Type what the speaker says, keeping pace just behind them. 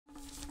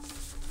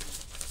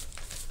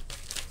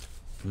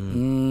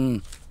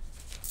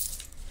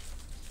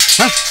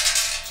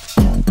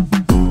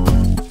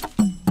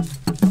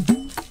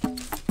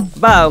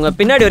பா உங்க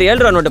பின்னாடி ஒரு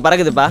 7 ரூபா நோட்டு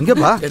பறக்குதுப்பா.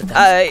 எங்கப்பா?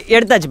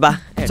 எடுத்தாச்சுப்பா.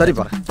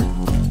 சரிப்பா.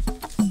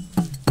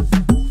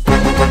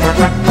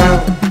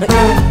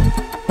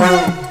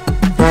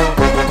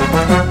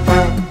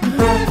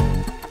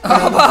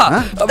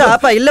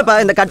 அப்பா இல்லப்பா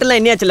இந்த கட்டெல்லாம்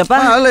எண்ணியாச்சு இல்லப்பா?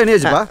 அதெல்லாம்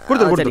எண்ணியாச்சுப்பா.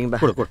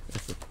 கொடுத்துருங்க.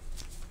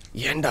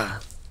 ஏண்டா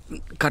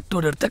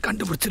கட்டோட எடுத்த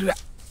கண்டுபிடிச்சிருவேன்.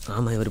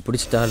 ஆமா இவர்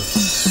பிடிச்சிட்டாலும்.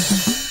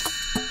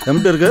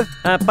 எம்ட்டு இருக்கு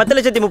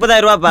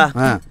 10,30,000 ரூபாப்பா.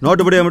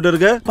 நோட்டு படி எம்ட்டு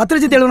இருக்கு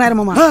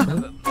 10,70,000.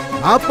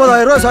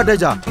 40,000 ரூபா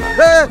ஷார்டேஜா?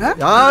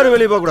 யாரும்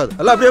வெளியே போக கூடாது.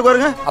 எல்லாம் அப்படியே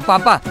உட்காருங்க.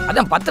 அப்பா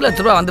அதான் 10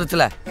 லட்சம் ரூபா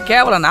வந்துருச்சுல,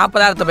 கேவலம்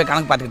 40,000 போய்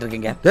கணக்கு பார்த்துட்டு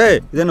இருக்கீங்க. டேய்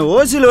இது என்ன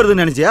ஓசியில்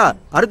வருதுன்னு நினைச்சியா?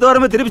 அடுத்த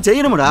வாரமே திருப்பி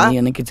செய்யணும்டா.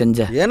 எனக்கு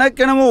செஞ்ச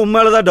எனக்கு என்னமோ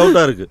உண்மையிலதான்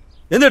டவுட்டா இருக்கு.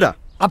 எந்திரடா.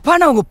 அப்பா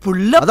நான் உங்க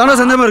புள்ள அதான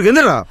சந்தேகமா இருக்கு.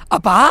 எந்திரடா.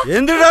 அப்பா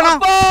எந்திரடா.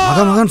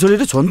 மகன்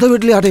சொல்லிட்டு சொந்த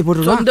வீட்லயே ஆட்டை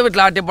போட்டுருவான். சொந்த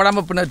வீட்டுல ஆட்டை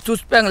போடாம பின்ன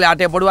சூஸ் பேங்க்ல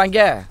ஆட்டையை போடுவாங்க.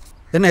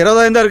 என்ன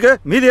 20,000 தான் இருக்கு,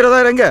 மீதி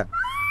 20,000 எங்க?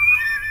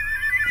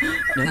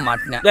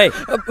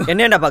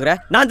 என்னடா பாக்குற?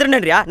 நான்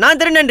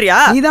திருடன்றியா?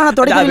 நீதான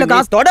தொடக்கல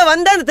காசு தொட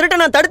வந்த அந்த திருட்ட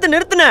நான் தடுத்து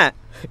நிறுத்தினேன்.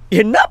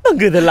 என்ன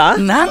பங்கு இதெல்லாம்?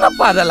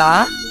 நாங்கப்பா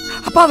அதெல்லாம்.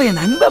 அப்பா அவன்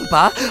என்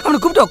நண்பன்பா, அவனை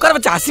கூப்பிட்டு உட்கார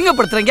வச்சு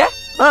அசிங்கப்படுத்துறீங்க.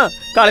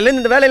 காலையில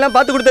இருந்து இந்த வேலையெல்லாம்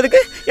பார்த்து கொடுத்ததுக்கு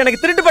எனக்கு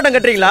திருட்டு பட்டம்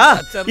கட்டுறீங்களா?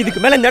 இதுக்கு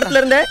மேல இந்த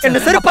இடத்துல இருந்தே என்ன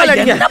செருப்பால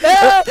அடிங்க.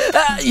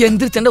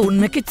 எந்திரிச்சண்ட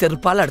உண்மைக்கு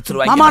செருப்பால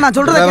அடிச்சிருவாங்க. மாமா நான்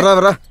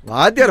சொல்றேன்.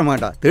 வாத்தியார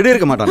மாட்டா திடீர்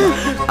இருக்க மாட்டான்.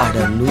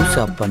 அட லூஸ்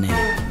அப்பனே.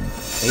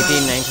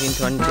 18, 19,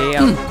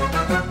 20.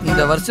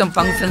 இந்த வருஷம்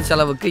ஃபங்க்ஷன்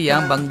செலவுக்கு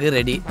என் பங்கு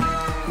ரெடி.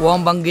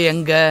 உன் பங்கு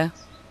எங்க?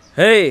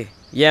 ஏய்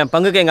என்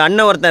பங்குக்கு எங்க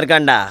அண்ணன் ஒருத்தன்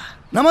இருக்கான்டா.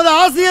 நமது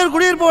ஆசிரியர்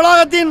குடியிருப்பு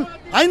வளாகத்தின்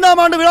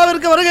 5ஆம் ஆண்டு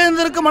விழாவிற்கு வருகை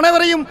இருந்திருக்கும்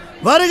அனைவரையும்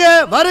வருக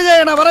வருக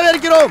என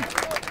வரவேற்கிறோம்.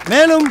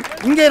 மேலும்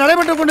இங்கே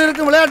நடைபெற்றுக்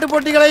கொண்டிருக்கும் விளையாட்டுப்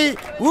போட்டிகளை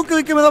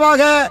ஊக்குவிக்கும்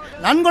விதமாக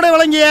நன்கொடை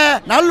வழங்கிய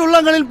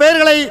நல்லுள்ளங்களின்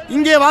பெயர்களை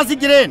இங்கே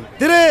வாசிக்கிறேன்.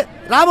 திரு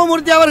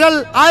ராமமூர்த்தி அவர்கள்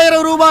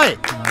 1000 ரூபாய்.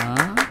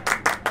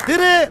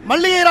 திரு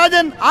மல்லிகை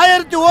ராஜன்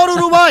 1001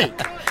 ரூபாய்.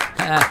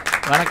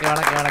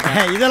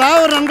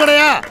 இதெல்லாம் ஒரு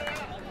நன்கொடையா?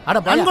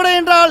 நன்கொடை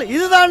என்றால்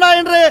இதுதான்டா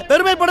என்று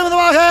பெருமைப்படும்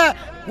விதமாக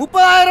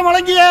 30,000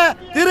 வழங்கிய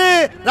திரு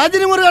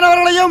ரஜினிமுருகன்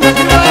அவர்களையும்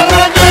 20,000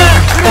 வழங்கிய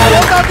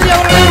திரு கேர்த்தி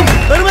அவர்களையும்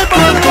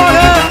பெருமைப்படும் விதமாக.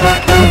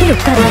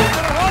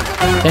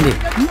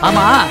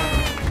 ஆமா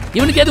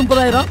இவனுக்கு எது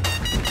 30,000?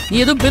 நீ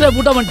எதுவும் பிற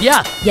பூட்ட மாட்டியா?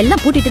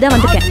 எல்லாம் பூட்டிட்டு தான்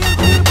வந்திருக்கேன்.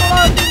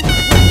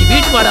 நீ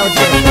வீட்டு வாடா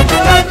வச்சு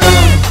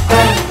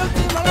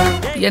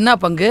என்ன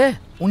பங்கு?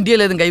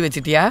 உண்டியல் எதுவும் கை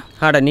வச்சிட்டியா?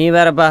 அட நீ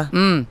வேறப்பா.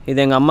 இது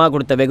எங்க அம்மா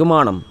கொடுத்த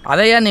வெகுமானம்.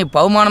 அதையா நீ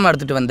பவுமானமா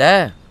எடுத்துட்டு வந்த?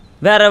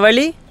 வேற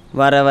வழி.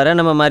 வர வர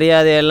நம்ம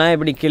மரியாதையெல்லாம்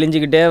இப்படி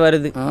கிழிஞ்சுக்கிட்டே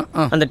வருது.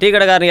 அந்த டீ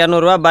கடைக்காரன்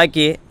 200 ரூபா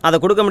பாக்கி, அதை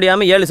கொடுக்க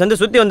முடியாம 7 சந்து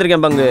சுத்தி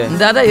வந்திருக்கேன் பங்கு.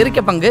 இந்த இருக்க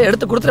பங்கு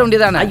எடுத்து கொடுத்துட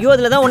வேண்டியதானே? ஐயோ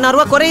அதுலதான் 1,000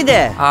 ரூபா குறையுதே.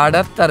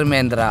 அட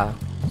தர்மேந்திரா,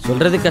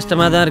 சொல்றது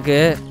கஷ்டமா தான் இருக்கு.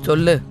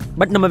 சொல்லு.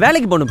 பட் நம்ம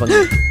வேலைக்கு போகணும்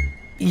பங்கு.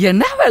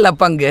 என்ன வேலை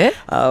பங்கு?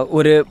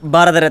 ஒரு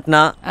பாரத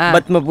ரத்னா,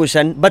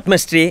 பத்மபூஷன்,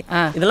 பத்மஸ்ரீ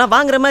இதெல்லாம்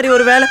வாங்குற மாதிரி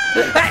ஒரு வேலை.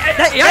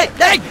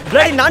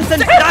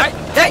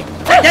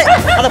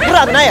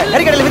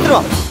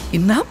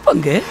 என்ன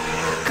பங்கு?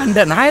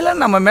 கண்ட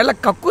நாயெல்லாம் நம்ம மேல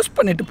கக்கூஸ்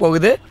பண்ணிட்டு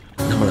போகுது.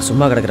 நம்மள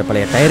சும்மா கிடக்குற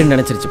பழைய டயர்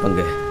நினைச்சிருச்சு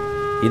பங்கு.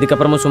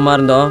 இதுக்கப்புறமும் சும்மா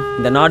இருந்தோம்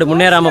இந்த நாடு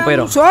முன்னேறாம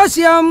போயிடும்.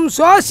 சோசியம்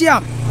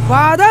சோசியம்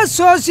பாத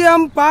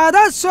சோசியம் பாத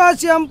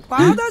சோசியம்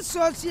பாத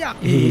சோசியம்.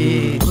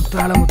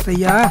 குத்தால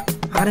முத்தையா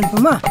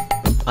ஆரம்பிப்போமா?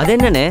 அது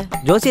என்னன்னு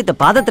ஜோசியத்தை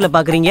பாதத்துல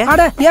பாக்குறீங்க?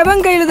 அட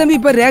எவன் கையில தம்பி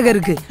இப்ப ரேக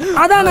இருக்கு,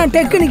 அதான் நான்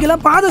டெக்னிக்கலா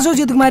பாத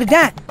சோசியத்துக்கு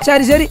மாறிட்டேன்.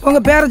 சரி சரி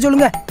உங்க பேரை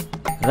சொல்லுங்க.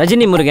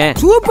 ரஜினிமுருகன்.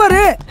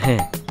 சூப்பரு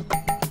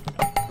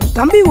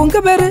தம்பி. உங்க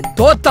பேரு?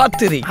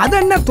 தோத்தாத்திரி. அது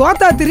என்ன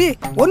தோத்தாத்திரி?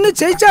 ஒன்னு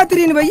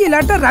செய்சாத்திரின்னு வை,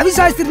 இல்லாட்டா ரவி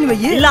சாஸ்திரின்னு வை,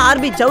 இல்ல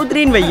ஆர்பி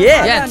சௌத்ரின்னு வை.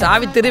 ஏன்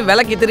சாவித்திரி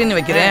விளக்கித்திரின்னு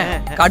வைக்கிறேன்?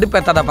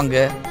 கடுப்பேத்தாத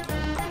பங்கு.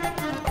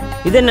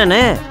 இது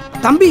என்னன்னு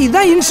தம்பி?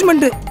 இதான்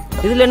இன்ஸ்ட்ருமெண்ட்.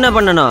 இதுல என்ன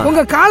பண்ணணும்?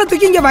 உங்க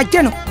காலத்துக்கு இங்க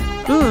வைக்கணும்.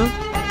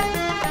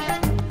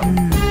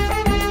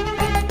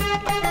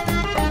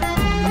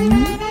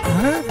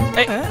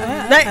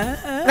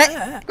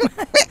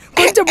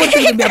 கொஞ்சம்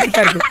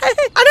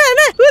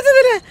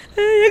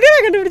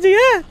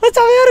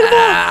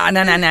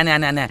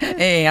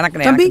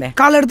தம்பி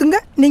கால எடுத்துங்க,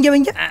 நீங்க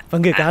வைங்க.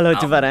 பங்கு கால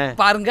வச்சு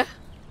பாருங்க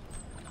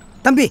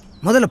தம்பி.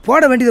 முதல்ல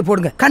போட வேண்டியதை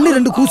போடுங்க, கண்ணு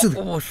 2 கூசுது.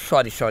 ஓ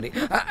சாரி சாரி.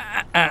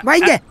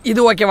 வைங்க. இது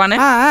ஓகேவானே?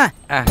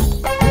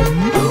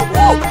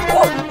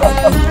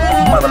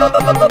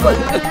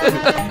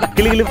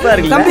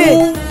 தம்பி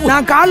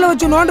நான் கால்ல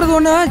வச்சு நோண்டது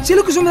ஒண்ணு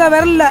சிலுக்கு சுமதா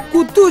விரல்ல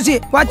குத்தூசி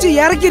வச்சு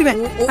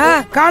இறக்கிடுவேன்.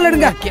 கால்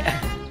எடுங்க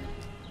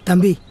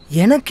தம்பி.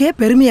 எனக்கே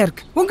பெருமையா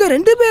இருக்கு, உங்க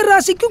 2 பேர்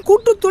ராசிக்கும்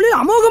கூட்டு தொழில்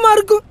அமோகமா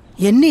இருக்கும்.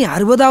 எண்ணி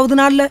 60வது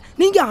நாள்ல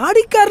நீங்க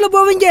ஆடிக்கார்ல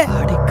போவீங்க.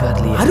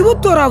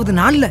 61வது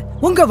நாள்ல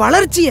உங்க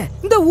வளர்ச்சிய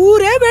இந்த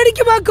ஊரே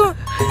வேடிக்கை பார்க்கும்.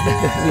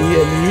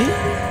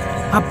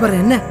 அப்புறம்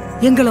என்ன,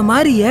 எங்களை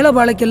மாதிரி ஏழை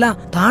பாளைக்கெல்லாம்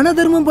தான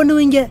தர்மம்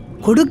பண்ணுவீங்க.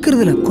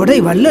 கொடுக்கறதுல கொடை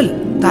வள்ளல்,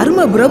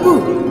 தர்ம பிரபு,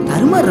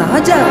 தர்ம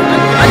ராஜா.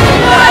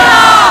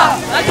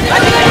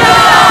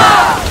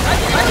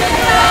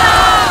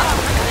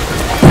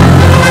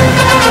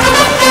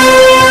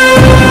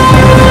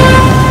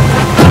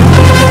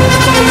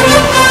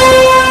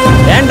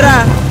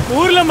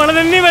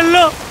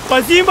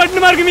 பசியும்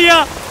பட்டினுமா இருக்குங்கய்யா,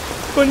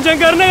 கொஞ்சம்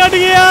கருணை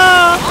காட்டுங்கய்யா.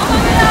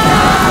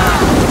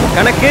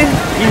 கணக்கு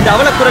இந்த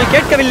அவலக்குரல்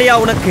கேட்கவில்லையா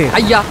உனக்கு?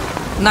 ஐயா,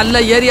 நல்ல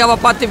ஏரியாவை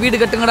பார்த்து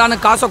வீடு கட்டுங்கடான்னு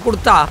காசை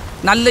கொடுத்தா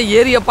நல்ல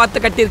ஏரியா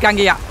பார்த்து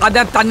கட்டியிருக்காங்கய்யா.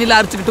 அதான் தண்ணியில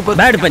அரைச்சுக்கிட்டு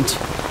போகுது. Bad punch.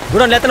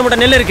 குடோன்ல எத்தனை மூட்டை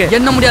நெல் இருக்கு?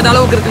 எண்ண முடியாத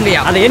அளவுக்கு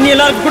இருக்குங்கய்யா. அந்த எண்ணி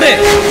எல்லாருக்கும் கொடு.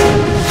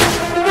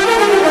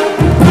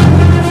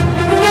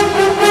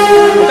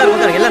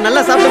 உட்கார், எல்லாம்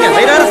நல்லா சாப்பிடுங்க,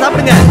 வயிறார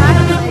சாப்பிடுங்க.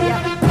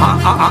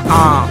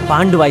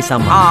 பாண்டு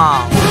வாய்ஸாமா.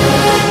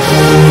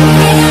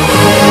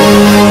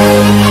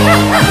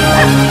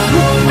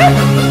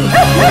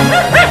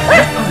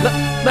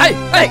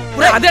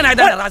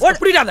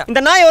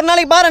 இந்த நாய் ஒரு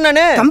நாளைக்கு பாரு.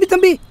 நானு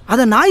தம்பி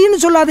அத நாயின்னு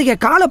சொல்லாதீங்க,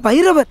 கால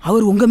பைரவர்.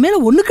 அவர் உங்க மேல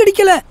ஒண்ணு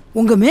கடிக்கல,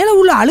 உங்க மேல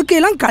உள்ள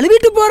அழுக்கையெல்லாம்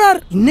கழுவிட்டு போறார்.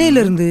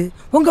 இன்னையில இருந்து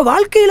உங்க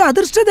வாழ்க்கையில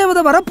அதிர்ஷ்ட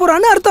தேவதை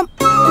வரப்போறான்னு அர்த்தம்.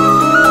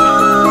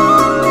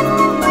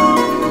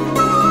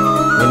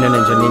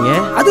 என்னன்னு சொன்னீங்க?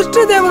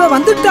 அதிர்ஷ்ட தேவதை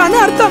வந்துட்டான்னு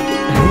அர்த்தம்.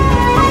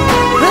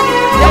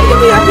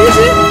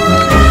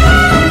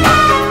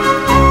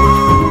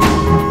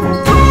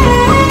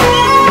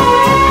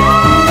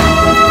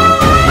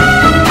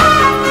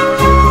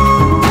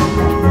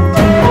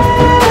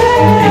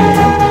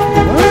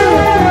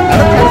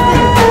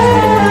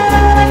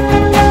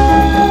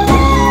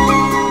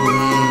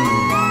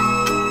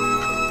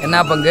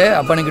 என்ன பங்கு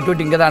அப்பனுக்கு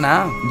டூட்டி இங்க தானா?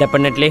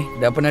 டெஃபினெட்லி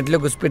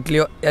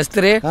குஸ்பிட்லியோ.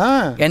 எஸ்திரே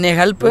என்னை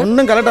ஹெல்ப்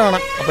ஒன்றும் கரெக்டாக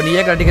வேணாம். அப்ப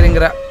நீயே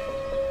கட்டிக்கிறீங்கிற.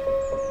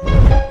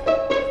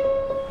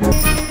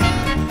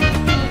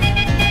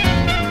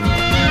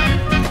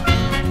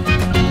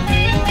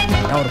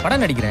 நான் ஒரு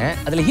படம் நடிக்கிறேன்,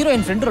 அதுல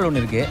ஹீரோயின் ஃப்ரெண்ட் ரோல்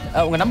ஒன்று இருக்கு.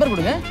 உங்க நம்பர்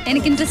கொடுங்க.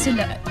 எனக்கு இன்ட்ரெஸ்ட்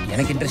இல்ல.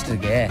 எனக்கு இன்ட்ரெஸ்ட்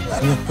இருக்கு.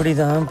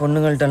 எப்படிதான்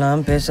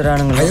பொண்ணுங்கள்ட்டலாம்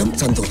பேசுறானுங்களே. I am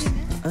Santosh.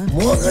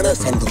 மோகன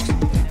Santhosh.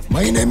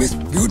 My name is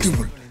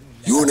beautiful.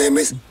 Your name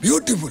is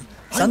beautiful.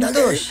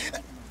 Santhosh,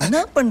 என்ன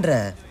பண்ற?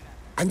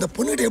 அந்த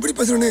பொண்ணுகிட்ட எப்படி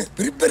பேசுறேன்னு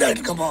ப்ரிப்பேர் ஆயிட்டு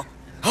இருக்கேன்பா.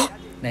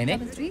 நைனே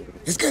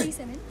எஸ்கே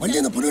வள்ளி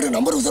அந்த பொண்ணுகிட்ட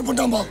நம்பர் உசர்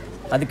பண்ணிட்டான்பா.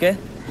 அதுக்கு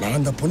நான்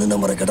அந்த பொண்ணு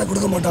நம்பரை கேட்டா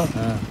கொடுக்க மாட்டான்.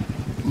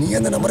 நீ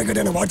அந்த நம்பரை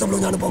கேட்ட என்ன வாட்ஸ்அப்ல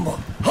வந்து அனுப்பம்பா.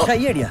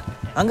 கையடியா,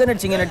 அங்க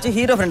நடிச்சு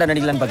ஹீரோ ஃப்ரெண்டா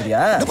நடிக்கலான்னு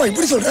பாக்குறியா? என்னப்பா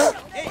இப்படி சொல்ற?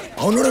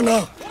 அவனோட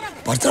நான்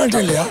பர்சனாலிட்டி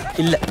இல்லையா?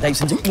 இல்ல, தயவு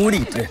செஞ்சு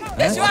மூடிட்டு.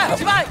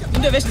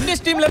 இந்த வெஸ்ட்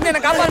இண்டீஸ் டீம்ல இருந்து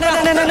என்ன காப்பாத்துறா.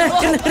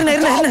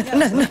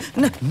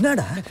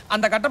 என்னடா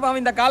அந்த கட்டப்பாவை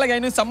இந்த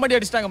காலகைன்னு சம்மடி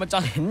அடிச்சிட்டாங்க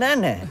மச்சான்.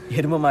 என்னன்னு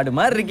எரும மாடு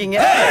மாதிரி இருக்கீங்க.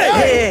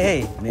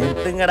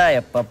 நிறுத்துங்கடா,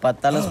 எப்ப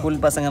பார்த்தாலும் ஸ்கூல்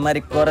பசங்க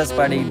மாதிரி கோரஸ்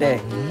பாடிக்கிட்டே.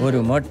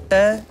 ஒரு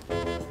மொட்டை,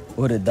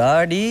 ஒரு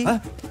தாடி,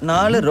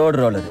 4 ரோடு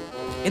ரோலர்.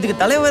 இதுக்கு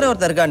தலைவர்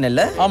ஒருத்தர் இருக்கான்னு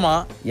இல்ல? ஆமா.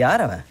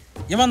 யார் அவன்?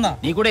 இவன் தான்.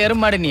 நீ கூட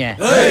எருமாடு நீ.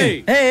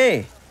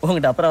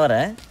 உங்ககிட்ட அப்புறம்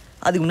வரேன்.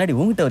 அதுக்கு முன்னாடி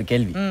உங்ககிட்ட ஒரு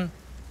கேள்வி.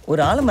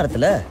 ஒரு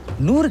ஆலமரத்துல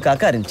 100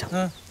 காக்கா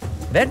இருந்துச்சான்.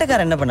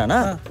 வேட்டைக்காரன் என்ன பண்ணானா,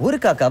 ஒரு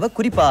காக்காவை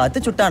குறிப்பாத்து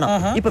சுட்டானா.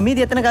 இப்ப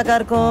மீதி எத்தனை காக்கா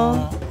இருக்கும்?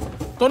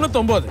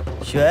 99.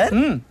 ஷுவர்?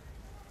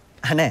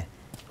 அண்ணே,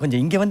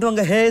 கொஞ்சம் இங்க வந்து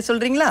உங்க ஹே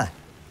சொல்றீங்களா?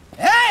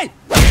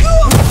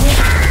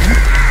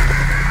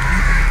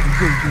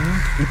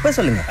 இப்ப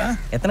சொல்லுங்க,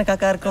 எத்தனை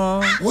காக்கா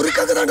இருக்கும்? ஒரு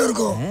காக்கா தாண்டா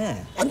இருக்கும்.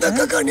 அந்த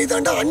காக்கா நீ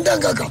தாண்டா அண்டா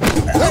காக்கா.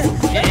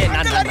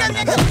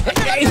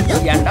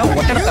 ஏன்டா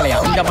ஒட்டட தலையா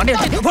இந்த மண்டைய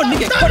வச்சு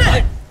பொண்ணுங்க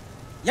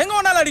எங்க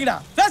வேணாலும் அடிக்கடா,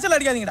 ஃபேஸ்ல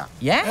அடிக்காதீங்கடா.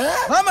 ஏன்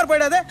கிளாமர்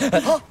போயிடாதே.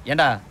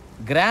 ஏன்டா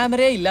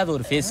கிராமரே இல்லாத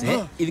ஒரு ஃபேஸ்,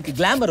 இதுக்கு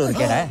கிளாமர் ஒரு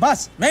கேடா?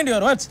 Pass mind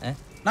your words.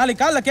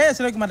 நாளைக்கு காலைல கேஎஸ்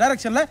ரவிக்குமார்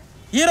டைரக்ஷன்ல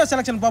ஹீரோ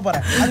செலக்ஷன்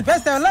போறேன். அது பேச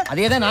தேவையில்ல?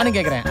 அதே தான் நானும்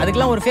கேக்குறேன்.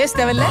 அதுக்கெல்லாம் ஒரு ஃபேஸ்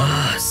தேவையில்ல?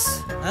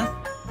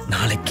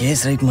 நாளைக்கு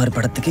கேஎஸ் ரவிக்குமார்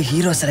படத்துக்கு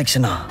ஹீரோ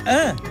செலக்ஷனா?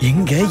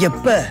 எங்க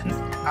எப்ப?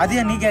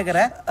 அதையா நீ கேக்குற?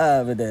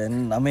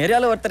 நம்ம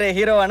ஏரியால ஒருத்தர்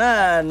ஹீரோவானா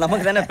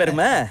நமக்கு தானே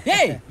பெருமை.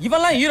 ஏய்,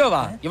 இவன்லாம்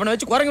ஹீரோவா? இவனை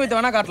வச்சு குரங்கு வித்து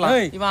வேணா காட்டலாம்.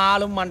 இவன்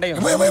ஆளும்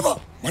மண்டையும்.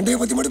 மண்டைய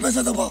பத்தி மட்டும்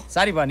பேசாதப்பா.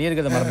 சாரிப்பா, நீ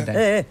இருக்கிறத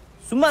மறந்துட்டேன்.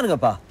 சும்மா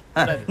இருங்கப்பா.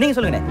 நீங்க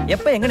சொல்லுங்க,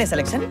 எப்ப எங்கனே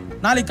செலக்ஷன்?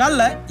 நாளைக்கு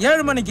காலைல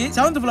 7 மணிக்கு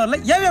 7th ஃப்ளோர்ல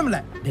ஏவிஎம்ல.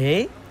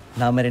 டேய்,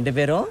 நாம 2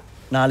 பேரும்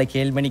நாளைக்கு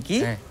 7 மணிக்கு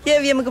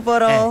ஏவிஎம்க்கு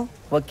போறோம்.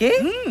 ஓகே?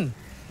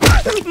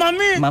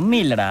 மம்மி மம்மி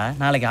இல்லடா,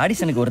 நாளைக்கு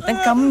ஆடிஷனுக்கு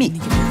ஒருத்தன் கம்மி.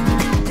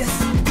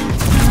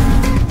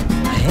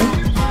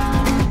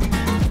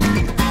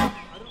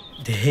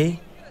 டேய்,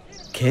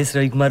 கேஎஸ்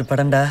ரவிக்குமார்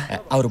படம்டா.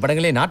 அவர்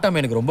படங்களே நாட்டாம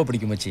எனக்கு ரொம்ப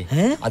பிடிக்கும் மச்சி.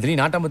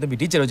 அதுலயும் நாட்டாம தம்பி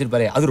டீச்சர்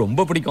வச்சிருப்பாரு, அது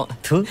ரொம்ப பிடிக்கும்.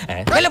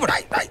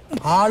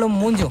 ஆளும்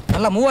மூஞ்சும்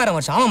நல்லா 3000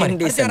 வருஷம் ஆமா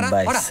மாதிரி.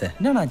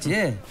 என்னன்னாச்சு?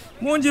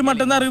 மூஞ்சி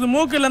மட்டும் தான் இருக்குது,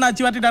 மூக்கு இல்ல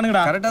நாச்சி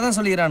வாட்டிட்டானுங்கடா. கரெக்டா தான்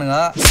சொல்லிக்கிறானுங்க.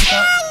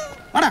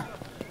 வாடா,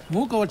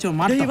 மூக்க வச்சு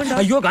மாட்டேன்.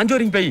 ஐயோ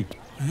காஞ்சோரிங் பேய்.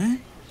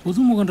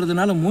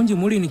 புதுமுகன்றதுனால மூஞ்சி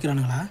மூடி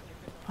நிக்கிறானுங்களா?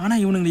 ஆனா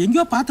இவனுங்க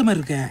எங்கேயோ பார்த்த மாதிரி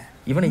இருக்க.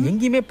 இவனை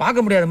எங்கேயுமே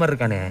பார்க்க முடியாத மாதிரி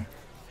இருக்கானே.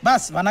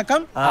 பாஸ்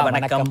வணக்கம்.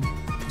 வணக்கம்.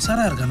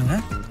 உஷாரா இருக்கானுங்க,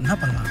 என்ன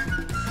பண்ணலாம்?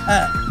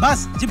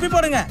 பாஸ் ஜிப்பி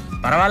போடுங்க.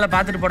 பரவாயில்ல,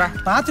 பாத்துட்டு போடா.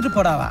 பாத்துட்டு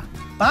போடாவா?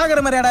 பாக்குற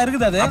மாதிரி இடம்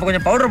இருக்குது. அது அப்ப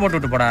கொஞ்சம் பவுடர் போட்டு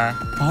விட்டு போடா.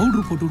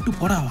 பவுடர் போட்டு விட்டு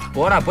போடாவா?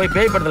 போடா, போய்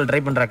பேய் படத்துல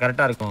ட்ரை பண்றா,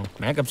 கரெக்டா இருக்கும்.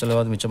 மேக்கப்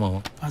செலவாது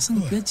மிச்சமாகும்.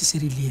 பசங்க பேச்சு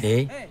சரியில்லையே.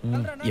 டேய்,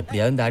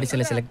 எப்படியாவது இந்த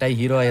ஆடிஷன்ல செலக்ட் ஆகி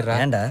ஹீரோ ஆயிடுறா.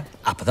 ஏன்டா?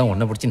 அப்பதான்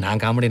உன்னை பிடிச்சி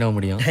நான் காமெடி பண்ண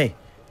முடியும். டேய்,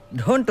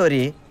 டோன்ட்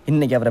வரி,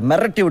 இன்னைக்கு அவரை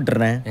மிரட்டி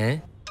விட்டுறேன்.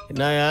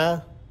 என்னயா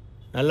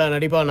நல்லா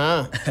நடிப்பானா?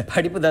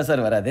 படிப்பு தான்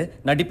சார் வராது,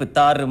 நடிப்பு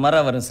தாறு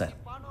மரம் வரும் சார்.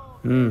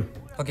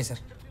 ஓகே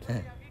சார்,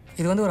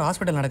 இது வந்து ஒரு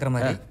ஹாஸ்பிட்டல் நடக்கிற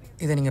மாதிரி.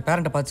 இதை நீங்கள்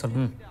பேரண்ட்டை பார்த்து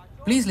சொல்லணும்.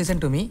 Please listen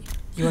to me.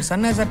 Your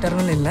son has a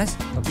terminal illness.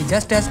 He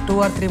just has 2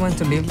 or 3 months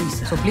to live.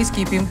 So please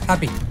keep him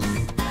happy.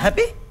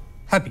 Happy?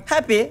 Happy.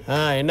 Happy?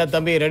 என்ன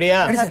தம்பி ரெடியா?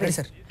 Ready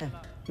sir.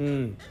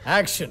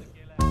 Action.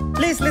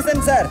 Please listen,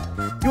 sir.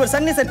 Your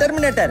son is a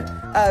Terminator.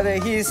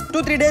 He is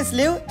 2-3 days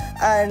leave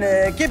and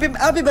keep him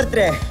happy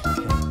birthday.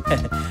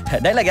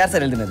 Dialogue யார்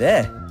sir எழுதுனது?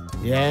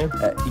 ஏன்?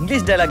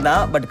 English dialogue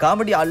தான், but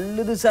comedy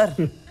அள்ளுது sir.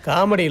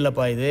 Comedy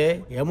இல்லப்பா இது,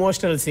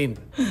 emotional scene.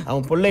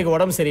 அவன் பிள்ளைக்கு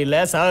உடம்பு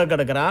சரியில்லை, சாக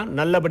கிடக்குறான்,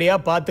 நல்லபடியா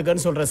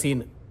பாத்துக்கன்னு சொல்ற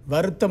சீன்.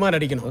 வருத்தமா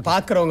நடிக்கணும்,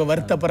 பாக்குறவங்க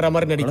வருத்தப்படுற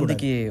மாதிரி நடிக்கணும்.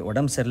 குழந்தைக்கு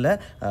உடம்பு சரியில்லை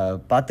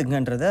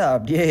பாத்துக்கன்றத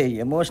அப்படியே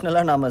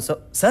எமோஷனலா நாம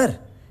சார்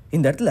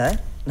இந்த இடத்துல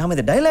நாம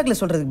இந்த டயலாக்ல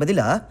சொல்றதுக்கு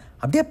பதிலா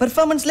அப்படியே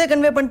பெர்ஃபார்மன்ஸ்லயே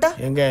கன்வே பண்ணிட்டா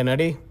எங்க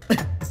நடி.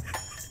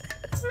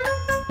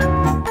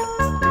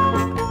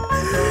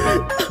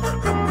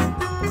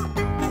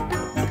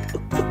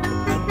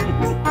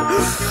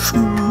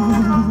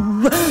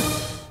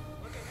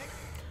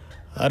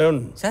 அருண்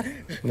சார்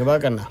இங்க வா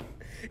கண்ணா.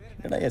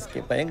 என்னடா எஸ்கே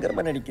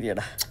பயங்கரமா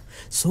நடிக்கிறியடா.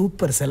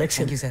 Super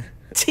selection. Thank you sir.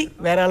 C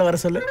வேற ஆள வர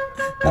சொல்லு.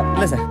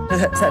 இல்ல சார்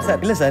சார்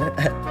சார் இல்ல சார்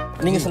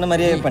நீங்க சொன்ன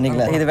மாதிரியே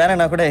பண்ணிக்கலாம். இது வேற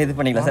நான் கூட இது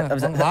பண்ணிக்கலாம்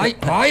சார். வாய்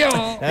வாயா.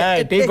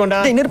 ஏய் டீ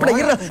கொண்டா. நிறுத்துடா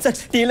ஹீரோ சார்.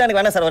 டீல எனக்கு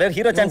வேணாம் சார். ஒரே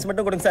ஹீரோ சான்ஸ்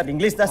மட்டும் கொடுங்க சார்.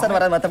 இங்கிலீஷ் தான் சார்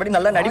வராது, மத்தபடி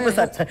நல்லா நடிப்பேன்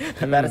சார்.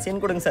 வேற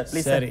சீன் கொடுங்க சார்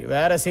ப்ளீஸ். சரி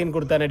வேற சீன்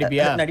கொடுத்தா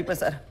நடிப்பியா?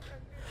 நடிப்பேன் சார்.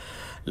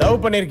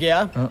 லவ் பண்ணிருக்கியா?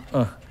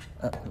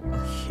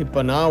 இப்போ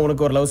நான்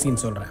உனக்கு ஒரு லவ்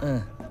சீன் சொல்றேன்.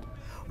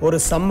 ஒரு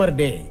சம்மர்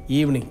டே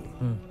ஈவினிங்,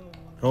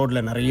 ரோட்ல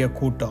நிறைய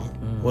கூட்டம்,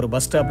 ஒரு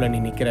பஸ் ஸ்டாப்ல நீ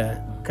நிக்கிற,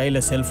 கையில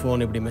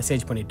செல்போன் இப்படி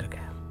மெசேஜ் பண்ணிட்டு இருக்க.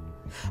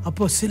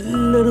 அப்போ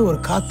சில்லுன்னு ஒரு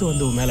காத்து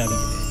வந்து உன் மேல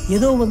அடிக்குது.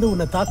 ஏதோ வந்து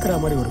உன்னை தாக்குற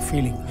மாதிரி ஒரு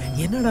ஃபீலிங்.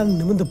 என்னடா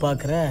நிமிந்து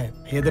பாக்குற,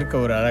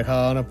 எதிர்க்க ஒரு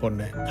அழகான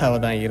பொண்ணு, அவ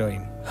தான்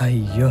ஹீரோயின்.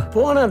 ஐயோ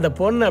போன அந்த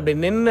பொண்ணு அப்படி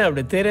நின்று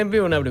அப்படி திரும்பி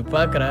உன்னை அப்படி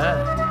பாக்குற,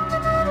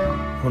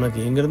 உனக்கு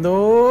எங்கிருந்தோ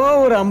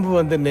ஒரு அம்பு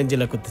வந்து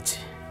நெஞ்சில குத்துச்சு.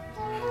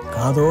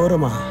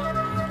 காதோரமா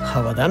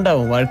அவ தாண்டா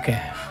உன் வாழ்க்கை,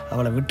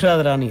 அவளை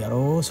விட்டுறாதடான்னு யாரோ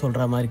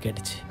சொல்ற மாதிரி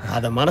கேட்டுச்சு.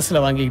 அதை மனசுல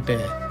வாங்கிக்கிட்டு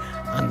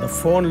அந்த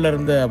போன்ல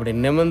இருந்து அப்படி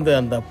நிமிந்து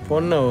அந்த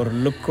பொண்ணை ஒரு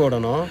லுக்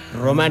ஓடணும்,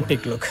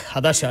 ரொமான்டிக் லுக்.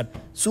 அதான் shot.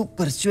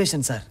 Super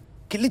situation sir,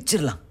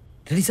 கிழிச்சிடலாம்.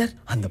 Ready sir?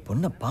 அந்த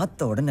பொண்ணை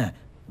பார்த்த உடனே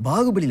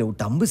பாகுபலியில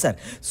விட்ட அம்பு சார்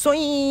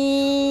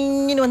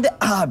சொயின்னு வந்து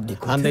அப்படி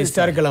அந்த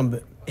ஹிஸ்டாரிக்கல் அம்பு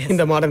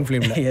இந்த modern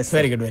ஃபிலிம்ல.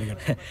 Very good very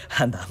good.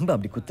 அந்த அம்பு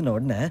அப்படி குத்துன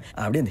உடனே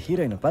அப்படியே அந்த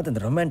ஹீரோயினை பார்த்து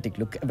அந்த ரொமான்டிக்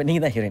லுக். இப்போ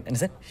நீங்க தான் ஹீரோயின்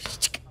என்ன சார்?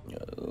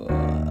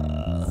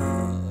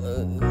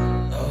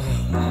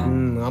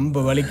 அம்பு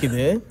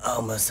வலிக்குது.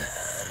 ஆமா சார்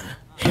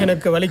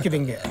எனக்கு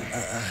வலிக்குதுங்க.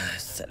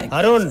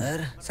 அருண்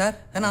சார்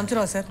நான்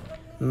அனுப்பிச்சிடுவா சார்.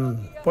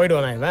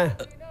 போயிடுவானா இவன்?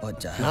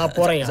 நான்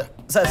போறேன் sir.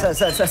 Sir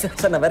sir sir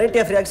sir நான்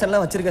வெரைட்டி ஆஃப்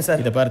ரியாக்ஷன்லாம் வச்சிருக்கேன்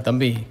சார். இதை பாரு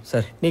தம்பி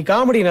சார், நீ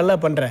காமெடி நல்லா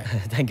பண்ற.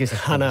 Thank you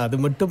sir. ஆனா அது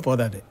மட்டும்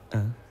போதாது.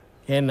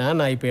 ஏன்னா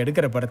நான் இப்போ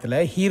எடுக்கிற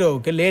படத்துல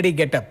ஹீரோவுக்கு லேடி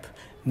கெட்டப்,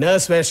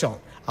 நர்ஸ் வேஷம்,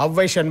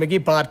 அவ்வை சண்முகி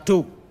பார்ட் 2.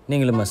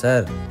 நீங்களுமா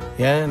சார்?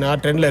 ஏன் நான்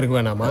ட்ரெண்ட்ல இருக்க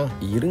வேணாமா?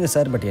 இருங்க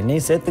சார், பட்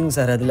என்னையும் சேர்த்துங்க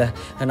சார். அதில்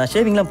நான்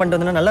ஷேவிங்லாம் பண்ணிட்டு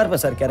வந்தேன்னா நல்லா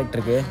இருப்பேன் சார்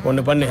கேரக்டருக்கு.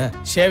 ஒன்று பண்ணு,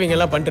 ஷேவிங்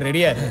எல்லாம் பண்ணிட்டு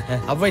ரெடியா இரு.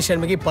 அவ்வை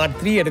சண்முகி பார்ட்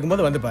 3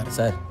 எடுக்கும்போது வந்து பாரு.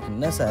 சார்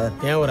என்ன சார்?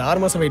 ஏன் ஒரு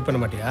 6 மாசம் வெயிட் பண்ண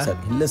மாட்டியா? சார்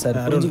இல்லை சார்,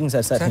 புரிஞ்சுங்க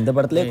சார். சார் இந்த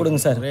படத்துலேயே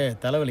கொடுங்க சார்.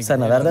 தலைவலி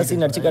சார். நான் வேற ஏதாவது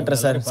சீன் நடிச்சு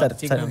காட்டுறேன் sir. Sir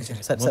sir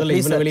sir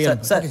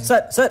sir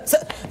sir sir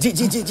sir G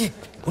G G G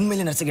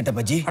உண்மையிலே நர்ஸு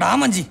கெட்டப்பா ஜி?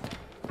 ஆமாஞ்சி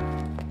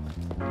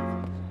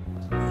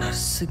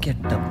நர்ஸு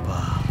கெட்டப்பா.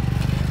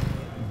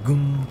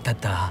 கும்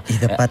தத்தா.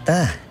 இதை பார்த்தா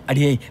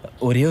அடியே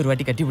ஒரே ஒரு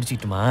வாட்டி கட்டி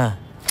பிடிச்சிக்கிட்டுமா?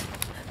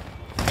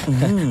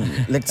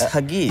 Let's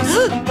Huggies.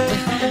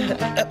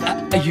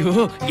 ஐயோ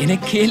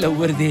எனக்கே லவ்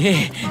வருதே.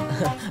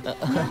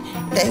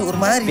 டேய் ஒரு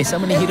மாதிரி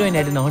பேசாம நீ ஹீரோயின்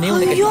ஆயிடு, நானே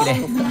உன்னை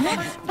கட்டிக்கிறேன்.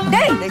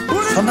 டேய்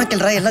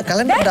சொன்னாக்கல்றா எல்லாம்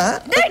கலந்துடா.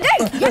 டேய்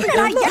டேய்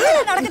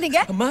என்ன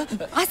நடக்குதுங்க? அம்மா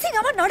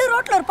அசிங்கமா நடு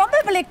ரோட்ல ஒரு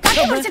பொம்பளை பிள்ளை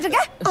கட்டி பிடிச்சிட்டு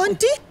இருக்க.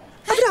 ஆண்டி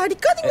அவரை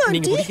அடிக்காதீங்க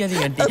நீங்க ஆண்டி.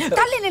 பிடிக்காதீங்க ஆண்டி.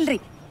 தள்ளி நில்றி.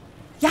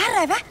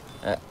 யாரா இவ?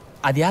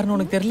 அது யாருன்னு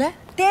உனக்கு தெரியல?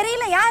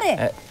 தெரியல. யாரு?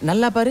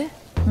 நல்லா பாரு.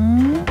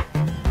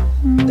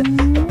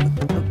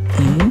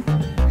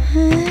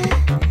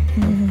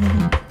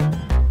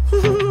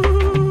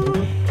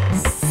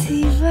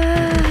 சிவா.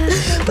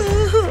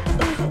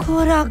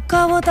 ஒரு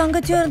அக்காவோ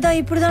தங்கச்சியோ இருந்தா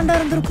இப்படிதான்டா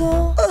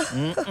இருந்திருக்கும்.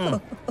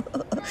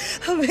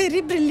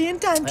 வெரி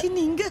பிரில்லியன்ட் ஆண்டி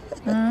நீங்க.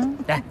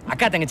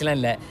 அக்கா தங்கச்சிலாம்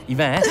இல்ல,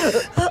 இவன்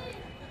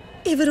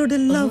இவரோட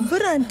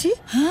லவ்வர் ஆண்டி.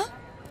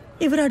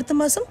 இவர் அடுத்த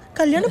மாசம்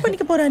கல்யாணம்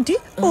பண்ணிக்க போற ஆண்டி.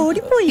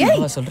 ஓடி போய்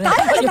சொல்றேன்.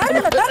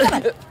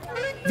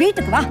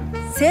 வீட்டுக்கு வா,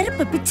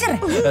 செருப்பு பிச்சற.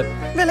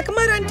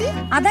 விளக்கமாறு ஆண்டி.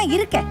 அதான்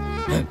இருக்க.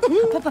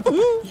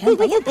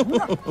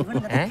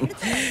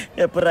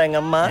 எப்படா எங்க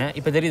அம்மா?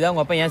 இப்ப தெரியுதா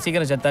உங்க அப்பா ஏன்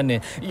சீக்கிரம் செத்தான்னு?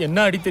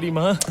 என்ன அடி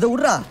தெரியுமா? அதை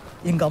விட்றா.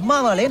 எங்க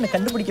அம்மாவாலே என்ன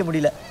கண்டுபிடிக்க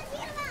முடியல.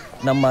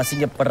 நம்ம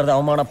அசிங்கப்படுறது,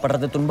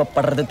 அவமானப்படுறது,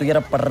 துன்பப்படுறது,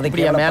 துயரப்படுறது,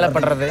 இப்படியா மேல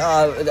படுறது,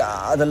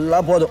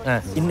 அதெல்லாம் போதும்.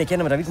 இன்னைக்கே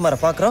நம்ம ரவிக்குமாரை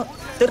பாக்குறோம்,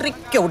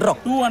 தெரிக்க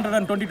விடுறோம்.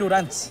 222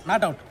 runs,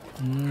 not out.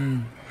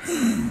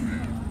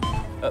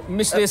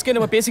 Mister SK,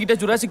 நம்ம பேசிக்கிட்டே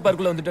ஜுராசிக்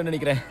பார்க்குள்ள வந்துட்டோம்னு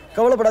நினைக்கிறேன்.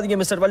 கவலைப்படாதீங்க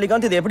மிஸ்டர்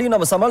வள்ளிகாந்த், இது எப்படியும்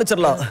நம்ம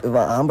சமாளிச்சிடலாம்.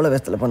 ஆம்பளை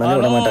வேஸ்ட்ல பண்ணாலே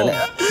விட மாட்டானே.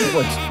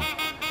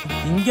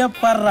 இங்க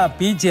பாருடா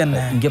பீச்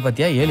என்ன. இங்க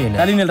பாத்தியா ஏழு என்ன?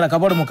 தள்ளி நில்றா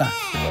கபோர்டு முக்கா.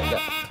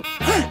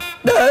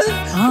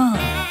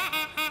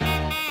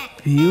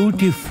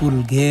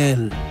 Beautiful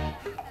girl.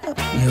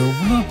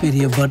 எவ்வளோ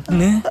பெரிய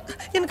பட்னு.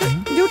 எனக்கு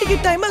டியூட்டிக்கு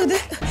டைம் ஆகுது.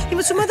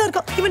 இவன் சும்மா தான்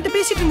இருக்கான். இவன்கிட்ட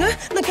பேசிட்டு இருங்க,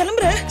 நான்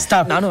கிளம்புறேன்.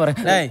 ஸ்டாப். நானும் வரேன்.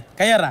 டேய்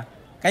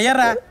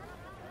கையாரா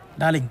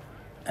டார்லிங்,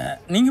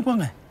 நீங்க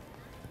போங்க.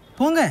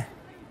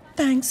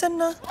 தேங்க்ஸ்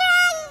அண்ணா.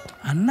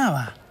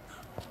 அண்ணாவா?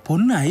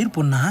 பொண்ணு ஐயர்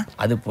பொண்ணா?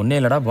 அது பொண்ணே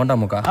இல்லடா, போண்டா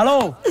முக்கா. ஹலோ,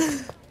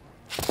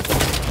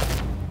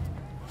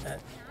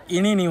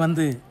 இனி நீ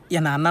வந்து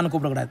என்ன அண்ணான்னு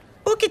கூப்பிடக்கூடாது.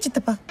 ஓகே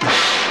சித்தப்பா.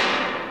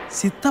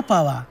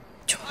 சித்தப்பாவா?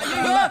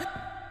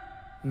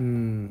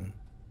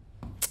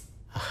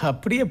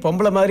 அப்படியே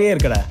பொம்பளை மாதிரியே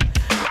இருக்கடா.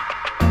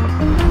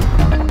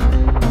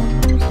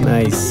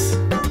 நைஸ்.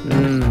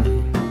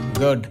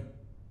 குட்.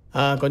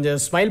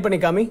 கொஞ்சம் ஸ்மைல் பண்ணி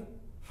காமி.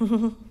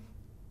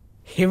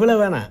 இவ்வளோ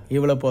வேணாம்,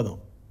 இவ்வளோ போதும்.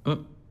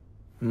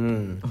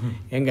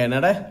 எங்க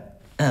என்னட?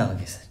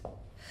 Okay sir.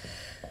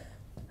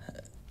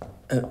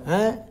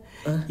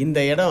 இந்த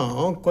இடம்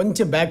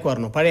கொஞ்சம் பேக்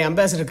வரணும். பழைய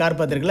அம்பாசிடர் கார்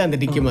பார்த்துருக்கல, அந்த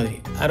டிக்கி மாதிரி.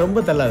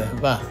 ரொம்ப தள்ளாத,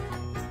 வா.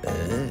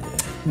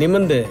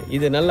 நிமிந்து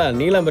இது நல்லா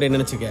நீலாம்பரி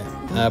நினச்சிக்க.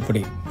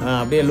 அப்படி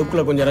அப்படியே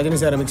லுக்கில் கொஞ்சம் ரஜினி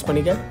சாரை மிக்ஸ்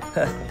பண்ணிக்க.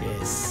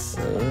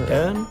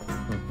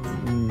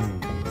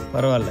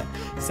 பரவாயில்ல.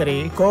 சரி,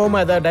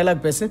 கோவமா ஏதாவது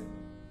டைலாக் பேசு.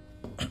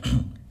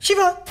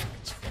 சிவா,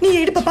 நீ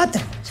இடுப்ப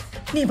பார்த்த.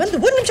 நீ வந்து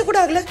ஒரு நிமிஷம் கூட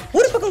ஆகல,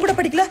 ஒரு பக்கம் கூட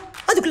படிக்கல,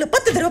 அதுக்குள்ள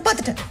 10 தடவை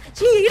பார்த்துட்டேன்.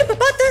 நீ இடுப்ப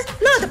பார்த்த,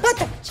 நான் அதை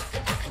பார்த்தேன்.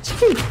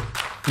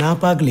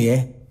 நான் பார்க்கலையே.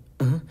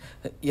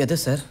 எது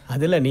சார்?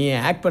 அதில் நீ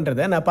ஆக்ட்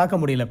பண்ணுறத நான் பார்க்க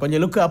முடியல.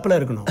 கொஞ்சம் லுக்கு அப்பில்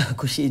இருக்கணும்.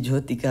 குஷி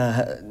ஜோதிகா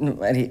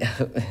மாதிரி.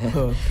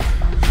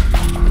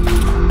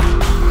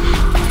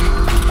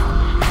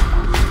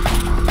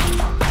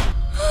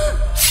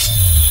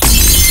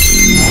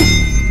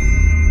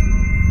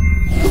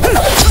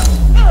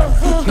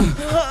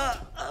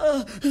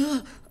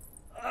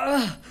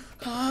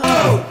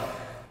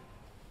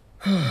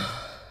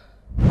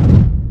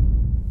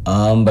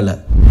 ஆம்பளை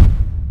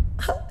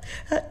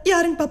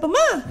யாருன்னு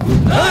பாப்போமா?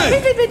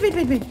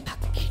 வெயிட்.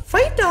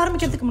 ஃபைட்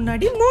ஆரம்பிக்கிறதுக்கு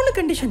முன்னாடி 3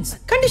 கண்டிஷன்ஸ்.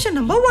 கண்டிஷன்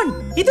நம்பர் 1,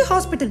 இது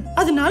ஹாஸ்பிடல்,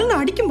 அதனால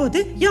நான் அடிக்கும்போது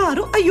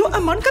யாரும் ஐயோ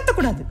அம்மான்னு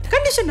கத்தக்கூடாது.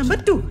 கண்டிஷன்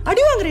நம்பர் 2,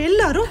 அடி வாங்குற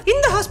எல்லாரும்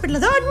இந்த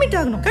ஹாஸ்பிடல்ல தான் அட்மிட்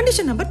ஆகணும்.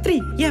 கண்டிஷன் நம்பர் 3,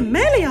 என்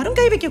மேல யாரும்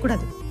கை வைக்க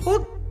கூடாது.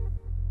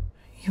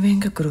 இவன்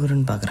எங்க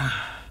குறுகுறுன்னு பாக்குறான்?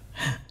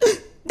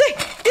 டேய்,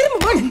 திரும்ப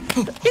மாடு.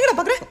 எங்கடா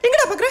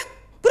பாக்குற?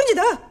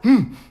 புரிஞ்சுதா?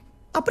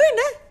 அப்புறம்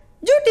என்ன?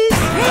 டியூட்டி.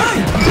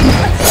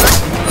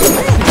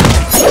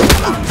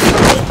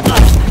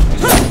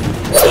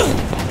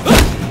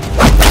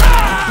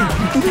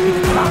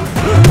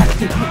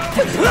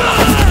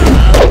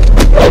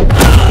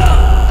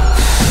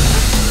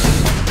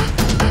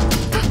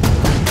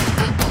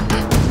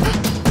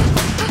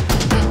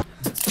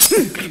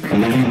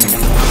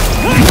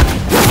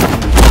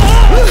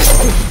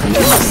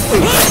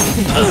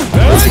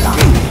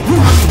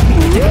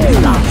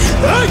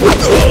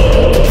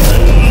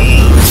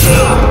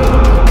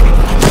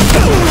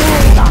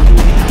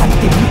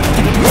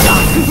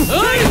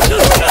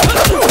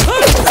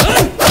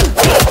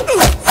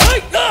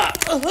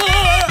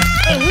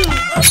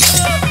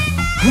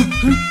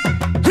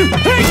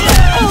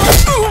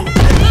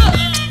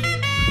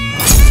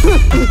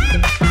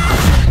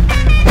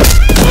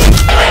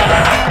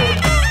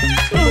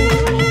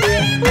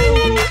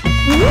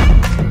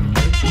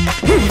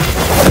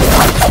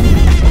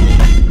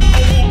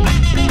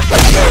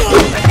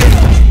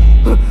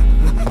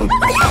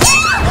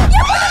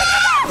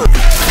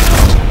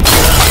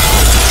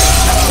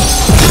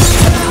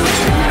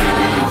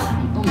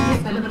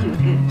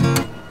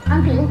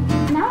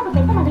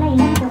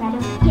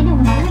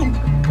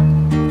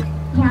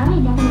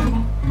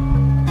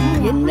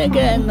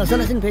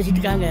 பேசிட்டு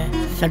இருக்காங்க.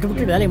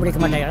 சட்டுப்பட்டு வேலையை முடிக்க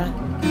மாட்டாங்களா?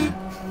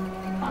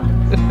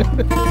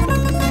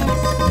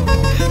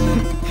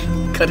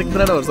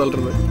 கரெக்டான அவர்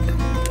சொல்றது.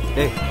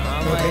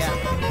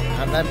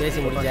 நான் தான் பேசி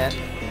முடிச்சேன்.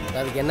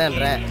 அதுக்கு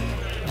என்னன்ற?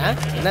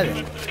 என்னது?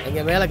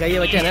 எங்க மேல கையை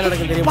வச்சு என்ன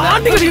நடக்கும் தெரியுமா?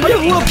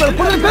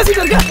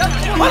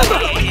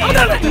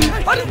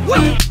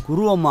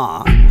 குருவம்மா,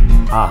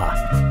 ஆஹா,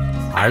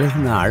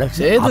 அழகுனா அழகு.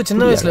 சேது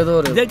சின்ன வயசுல ஏதோ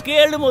ஒரு இதை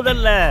கேளு.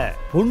 முதல்ல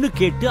பொண்ணு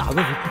கேட்டு அவ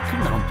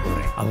வீட்டுக்கு நான்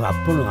போறேன். அவ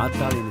அப்பனும்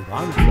ஆத்தாளின்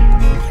வாழ்க்கை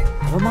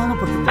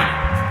அவமானப்பட்டு,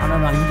 ஆனா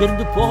நான்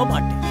இங்கிருந்து போக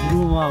மாட்டேன்.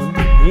 குருவம்மா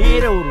வந்து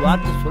நேர ஒரு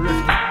வார்த்தை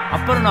சொல்லணும்,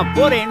 அப்புறம் நான்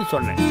போறேன்னு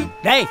சொன்னேன்.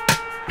 டேய்,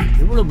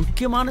 எவ்வளவு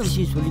முக்கியமான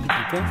விஷயம் சொல்லிக்கிட்டு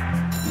இருக்கேன்.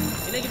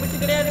 இன்னைக்கு விட்டு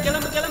கிடையாது,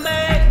 கிளம்பு.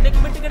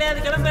 இன்னைக்கு விட்டு கிடையாது,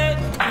 கிளம்பு.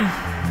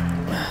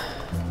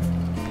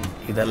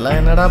 இதெல்லாம்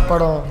என்னடா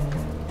படம்?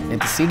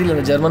 நேற்று சிடியில்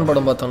அந்த ஜெர்மன்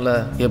படம் பார்த்தோம்ல,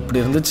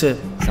 எப்படி இருந்துச்சு?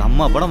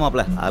 செம்ம படம்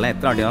மாப்பிள்ள. அதெல்லாம்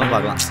எத்தனை வாட்டி வேணாலும்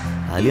பார்க்கலாம்.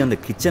 அதுலயும் அந்த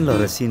கிச்சன்ல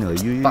ஒரு சீன்.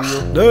 ஐயோ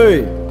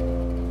டேய்,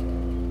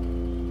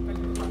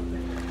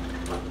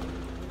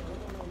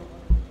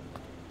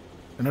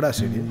 என்னடா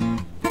சரி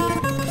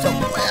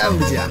செம்மையா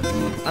இருந்துச்சியா?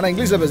 ஆனா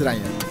இங்கிலீஷ்ல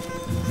பேசுறாங்க.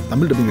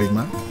 தமிழ் டப்பிங்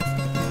கிடைக்குமா?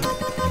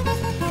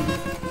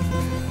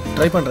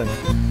 ட்ரை பண்றேங்க.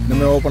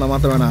 இனிமே ஓப்பனை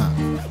மாற்ற வேணாம்.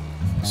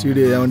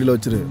 சிடி என் வண்டியில்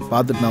வச்சிரு,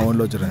 பார்த்துட்டு நான்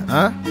ஒன்றில் வச்சுறேன்.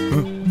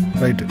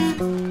 ரைட்டு.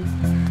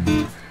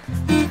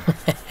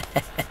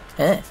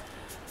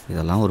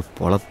 இதெல்லாம் ஒரு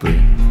பொழப்பு.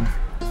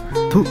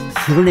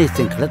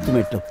 சிவனேசன் கிளத்து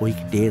மேட்டில்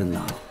போய்கிட்டே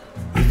இருந்தான்.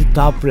 இது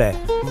தாப்புல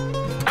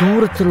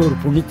தூரத்தில் ஒரு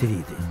பொண்ணு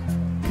தெரியுது.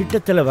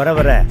 கிட்டத்தில் வர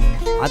வர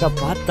அதை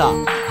பார்த்தா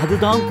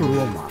அதுதான்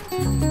குருவமா.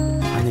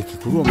 அன்னைக்கு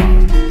குருவமா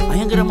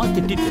பயங்கரமா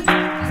திட்டிட்டு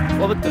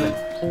கோபத்துல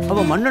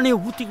அவ மண்ணெண்ணையை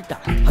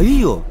ஊத்திக்கிட்டான்.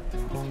 ஐயோ,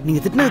 நீங்க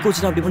திட்டினது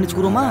கோச்சுட்டு அப்படி பண்ணிச்சு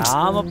குருவமா?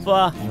 ஆமாப்பா.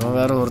 இவன்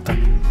வேற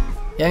ஒருத்தன்.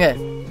 ஏங்க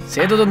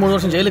சேது 3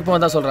 வருஷம் ஜெயிலுக்கு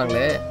போனதா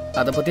சொல்றாங்களே,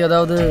 அதை பத்தி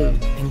ஏதாவது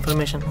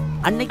இன்ஃபர்மேஷன்?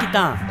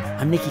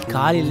 அன்னைக்கு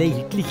காலையில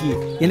இட்லிக்கு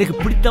எனக்கு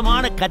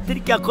பிடித்தமான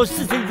கத்திரிக்காய்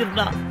கொஸ்து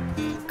செஞ்சிருந்தான்.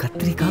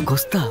 கத்திரிக்காய்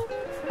கொஸ்தா?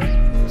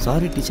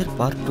 Sorry teacher,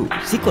 part 2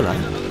 சீக்வலா?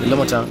 இல்ல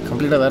மச்சான்,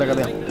 கம்ப்ளீட்டா வேற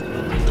கதையா.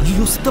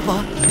 ஐயோ சித்தப்பா,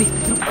 டேய்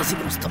திரும்ப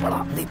சீக்கிரம் சித்தப்பாடா.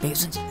 டேய்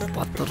பேசஞ்சு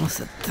பாத்துறோம்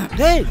செத்த.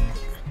 டேய்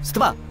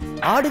சித்தப்பா,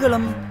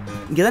 ஆடுகளம்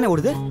இங்க தானே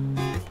ஓடுது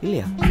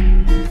இல்லையா?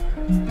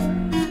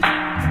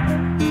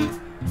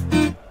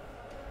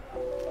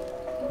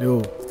 யோ,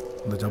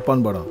 இந்த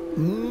ஜப்பான் படம்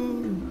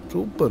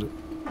சூப்பர்.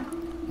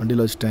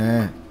 வண்டியில்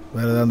வச்சுட்டேன்,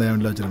 வேற ஏதாவது அந்த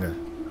வண்டியில் வச்சுருங்க.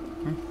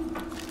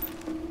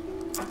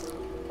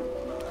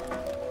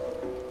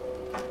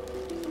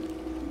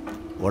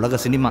 உலக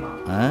சினிமா.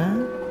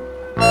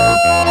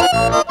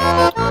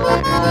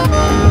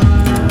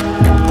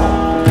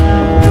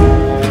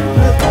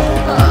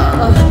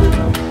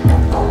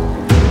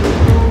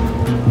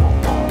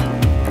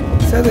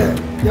 சரி,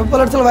 எப்போ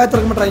லட்சத்தில் வாய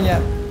திறக்க மாட்டாங்க.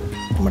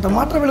 நம்மகிட்ட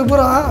மாற்ற வேலை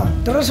பூரா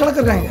டெரஸ்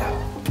வளர்க்குறாங்க.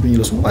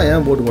 நீங்கள் சும்மா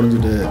ஏன் போட்டு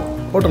குறைஞ்சிட்டு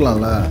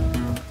போட்டுடலாம்ல.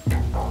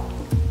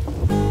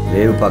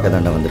 வேவு பார்க்க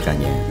தாண்டா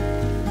வந்திருக்காங்க.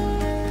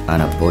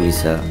 ஆனால்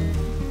போலீஸா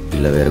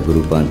இல்லை வேற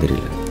குரூப்பான்னு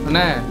தெரியல.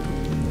 அண்ணே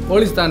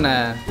போலீஸ் தானே.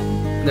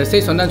 இந்த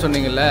எஸ்ஐ சொன்னான்னு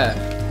சொன்னீங்கல்ல,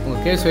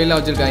 உங்கள் கேஸ் ஃபைலாம்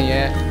வச்சுருக்காங்க,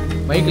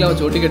 மைக்கெலாம்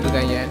வச்சு ஒட்டி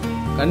கேட்டிருக்காங்க.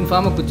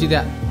 கன்ஃபார்மாக குச்சி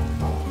தான்.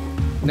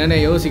 என்னண்ணே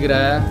யோசிக்கிற?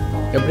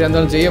 எப்படியா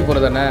இருந்தாலும் செய்ய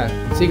போகிறதானே,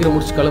 சீக்கிரம்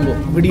முடிச்சு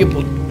கிளம்பும். விடிய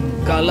போதும்.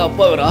 காலைல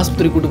அப்பா ஒரு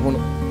ஆஸ்பத்திரி கூட்டு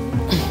போகணும்.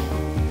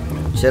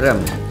 சரி,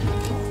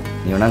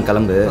 நீ வேணா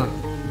கிளம்பு,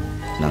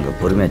 நாங்கள்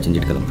பொறுமையாக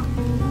செஞ்சுட்டு கிளம்புறோம்.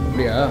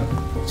 அப்படியா?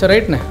 சரி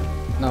ரைட்ண்ணே,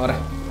 நான்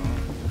வரேன்.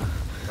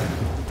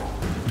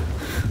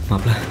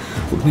 மாப்பிள்ள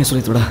உண்மையை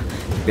சொல்லித்தோடா,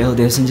 எப்பயாவது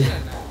தயவு செஞ்சு.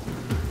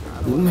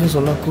 உண்மையை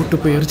சொன்னால் கூட்டு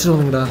போய்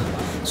எரிச்சிடுவாங்கடா.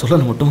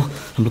 சொல்லணும் மட்டும்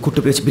நம்மளை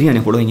கூட்டு போய் வச்சு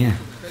பிரியாணி போடுவீங்க.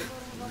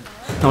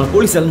 நம்மளை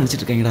போலீஸ் எல்லாம்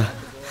நினச்சிட்டு இருக்காங்கடா.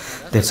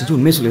 தயவு செஞ்சு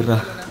உண்மையை சொல்லிடுறா.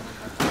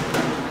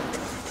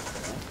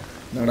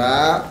 என்னடா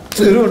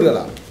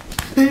திருவிடுகளா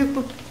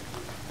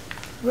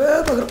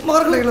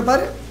மகர்களை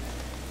பாரு.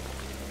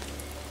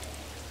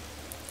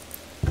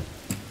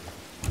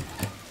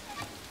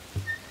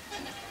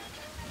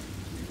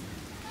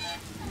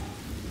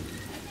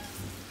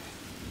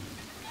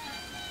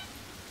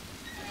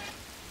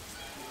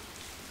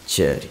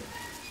 சரி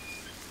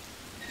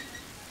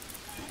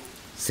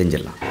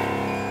செஞ்சிடலாம்.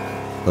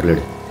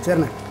 பொருள்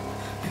சரிண்ணே.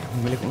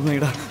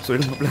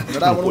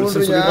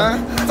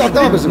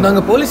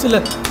 நாங்கள் போலீஸ்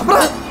இல்லை.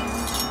 அப்புறம்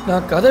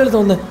நான் கதை எழுத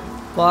வந்தேன்.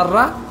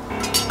 பாடுறா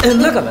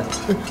என்ன கதை?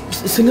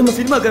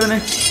 சினிமா கதைண்ணே.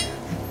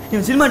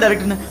 இவன் சினிமா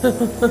டைரக்டர்ண்ணே.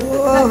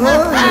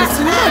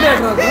 சினிமா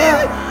டேரக்டர்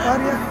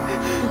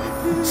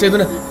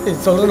சேதுண்ணே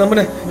சொல்கிறேன்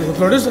நம்புண்ணே.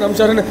 ப்ரொடியூசர்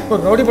அமிச்சாருன்னு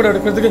ஒரு ரவுடி படம்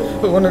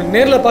எடுக்கிறதுக்கு ஒன்று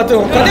நேரில்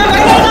பார்த்து.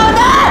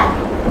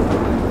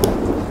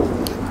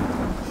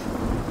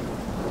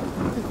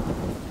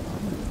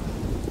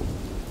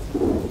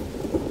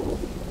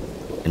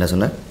 என்ன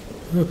சொன்ன?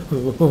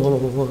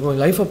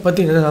 லைஃப்பை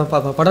பற்றி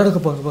படம் எடுக்க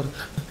போகிறேன்.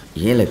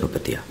 ஏன் லைஃப்பை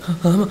பற்றியா?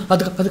 ஆமாம்,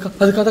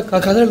 அதுக்கு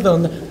கதை எழுத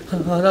வந்தேன்.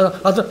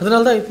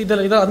 அதனால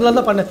தான் அதனால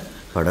தான் பண்ணேன்.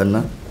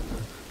 படம்னா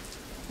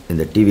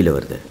இந்த டிவியில்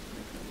வருது,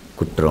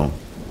 குற்றம்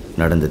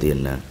நடந்தது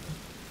என்ன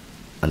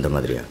அந்த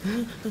மாதிரியா?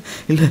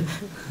 இல்லை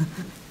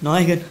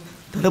நாயகன்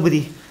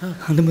தளபதி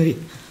அந்த மாதிரி.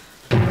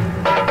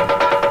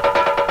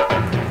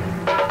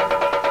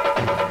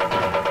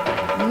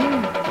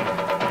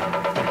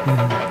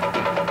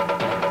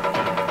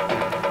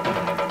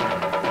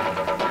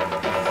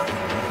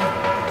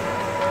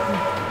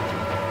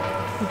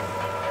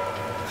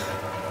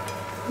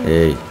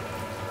 ஏய்,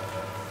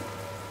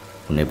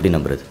 உன்னை எப்படி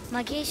நம்புறது?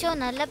 மகேஷோ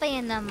நல்ல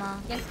பையன்தாம்மா.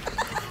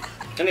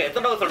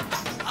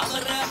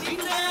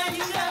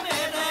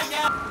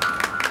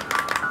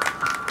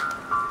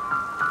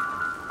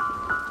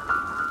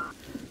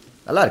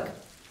 நல்லா இருக்கு.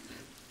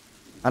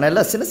 ஆனால்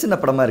எல்லாம் சின்ன சின்ன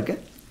படமாக இருக்கு.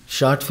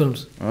 ஷார்ட்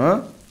ஃபிலிம்ஸ்,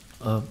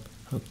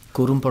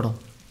 குறும்படம்.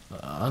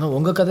 ஆனால்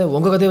உங்கள்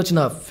கதையை வச்சு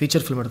நான்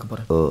ஃபீச்சர் ஃபிலிம் எடுக்க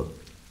போகிறேன். ஓ,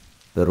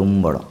 பெரும்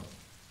படம்.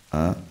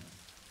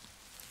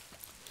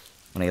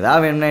 உனக்கு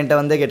ஏதாவது வேணும்னா என்கிட்ட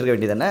வந்தே கேட்டிருக்க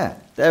வேண்டியதானே.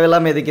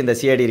 தேவையில்லாமல் எதுக்கு இந்த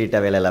சிஐடி ரீட்டா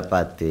வேலையெல்லாம்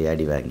பார்த்து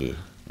அடி வாங்கி?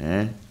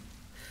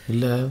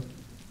 இல்லை,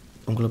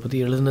 உங்களை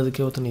பற்றி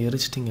எழுதுனதுக்கே ஒருத்தனை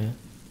எரிச்சிட்டிங்க,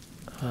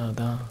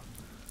 அதான்.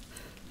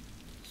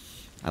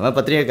 அவன்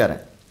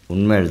பத்திரிகைக்காரன்,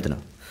 உண்மை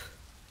எழுதுனான்.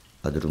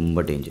 அது ரொம்ப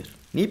டேஞ்சர்.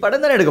 நீ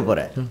படம் தானே எடுக்க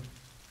போகிற.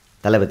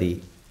 தளபதி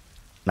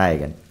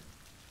நாயகன்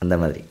அந்த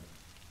மாதிரி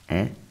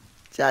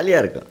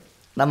ஜாலியாக இருக்கும்.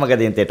 நம்ம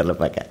கதையும்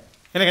தேட்டரில் பார்க்க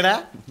எனக்குடா.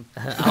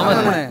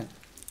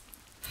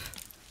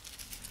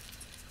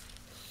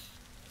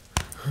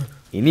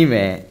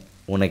 இனிமே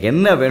உனக்கு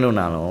என்ன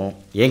வேணும்னாலும்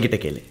என்கிட்ட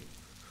கேளு.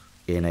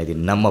 ஏன்னா இது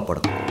நம்ம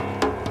படம்,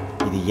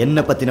 இது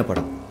என்ன பற்றின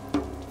படம்.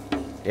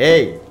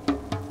 ஏய்,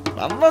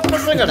 நம்ம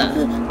பசங்கடா,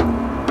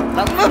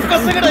 நம்ம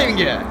பசங்கடா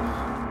இவங்க.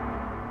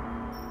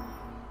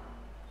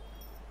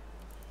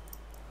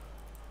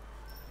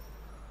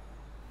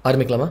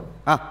 ஆரம்பிக்கலாமா?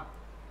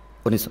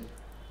 ஒரு நிமிஷம்.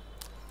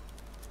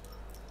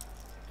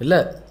 இல்லை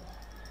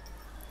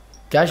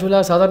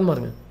கேஷுவலாக சாதாரணமாக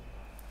இருங்க.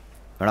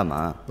 வேணாமா?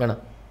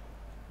 வேணாம்.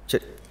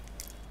 சரி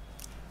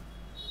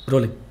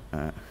ரோலிங்.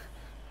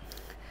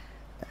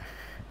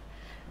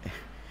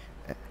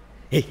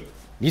 ஏய்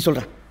நீ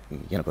சொல்கிறா,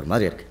 எனக்கு ஒரு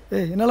மாதிரியா இருக்கு.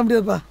 என்னால்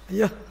முடியாதுப்பா.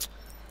 ஐயா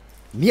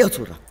நீயா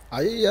சொல்கிறா?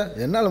 ஐயா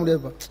என்னால்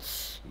முடியாதுப்பா.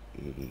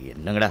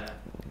 என்னங்கடா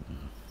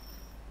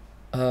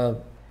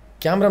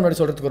கேமரா முன்னாடி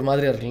சொல்கிறதுக்கு ஒரு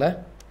மாதிரியாக இருக்குல்ல?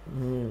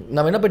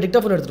 நான் என்ன போய்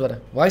டிக்டாஃபோன் எடுத்துகிட்டு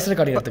வரேன், வாய்ஸ்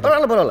ரெக்கார்டிங்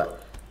எடுத்துக்கிறேன். பரவாயில்ல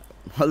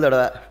முதல்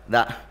தடவை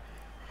தான்.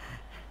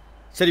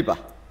 சரிப்பா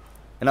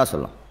என்ன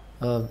சொல்லலாம்?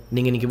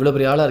 நீங்கள் இன்றைக்கி இவ்வளோ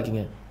பெரிய ஆளாக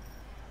இருக்கீங்க,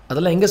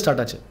 அதெல்லாம் எங்கே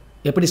ஸ்டார்ட் ஆச்சு,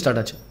 எப்படி ஸ்டார்ட்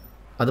ஆச்சு,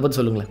 அதை பற்றி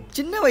சொல்லுங்களேன்.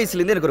 சின்ன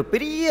வயசுலேருந்து எனக்கு ஒரு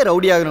பெரிய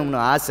ரவுடி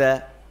ஆகணும்னு ஆசை,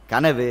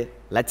 கனவு,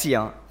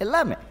 லட்சியம்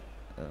எல்லாமே.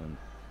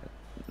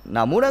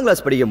 நான் 3ஆம்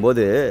கிளாஸ்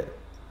படிக்கும்போது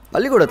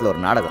பள்ளிக்கூடத்தில்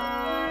ஒரு நாடகம்,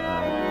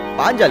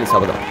 பாஞ்சாலி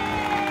சபதம்.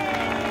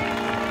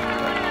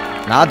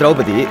 நான்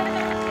திரௌபதி,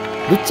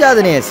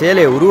 துச்சாதனைய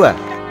சேலையை உருவ,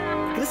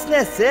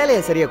 கிருஷ்ண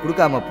சேலையை சரியா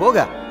கொடுக்காம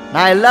போக,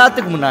 நான்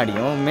எல்லாத்துக்கும்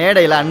முன்னாடியும்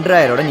மேடையில்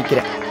அன்றாயரோட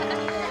நிற்கிறேன்.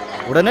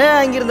 உடனே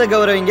அங்கிருந்த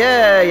கௌரவிங்க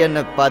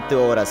என்னை பார்த்து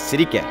ஓவரா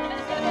சிரிக்க,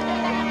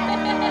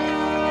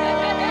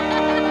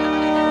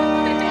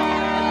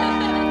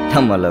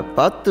 நம்மளை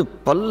பார்த்து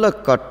பல்ல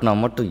காட்டினா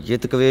மட்டும்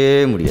ஏற்றுக்கவே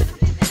முடியாது.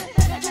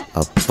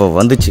 அப்போ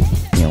வந்துச்சு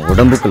என்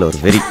உடம்புக்குள்ள ஒரு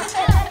வெறி.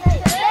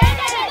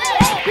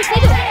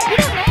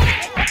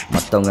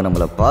 மற்றவங்க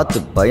நம்மளை பார்த்து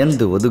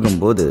பயந்து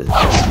ஒதுங்கும்போது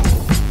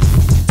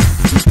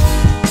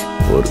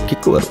ஒரு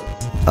கிக்கு வரும்,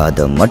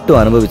 அதை மட்டும்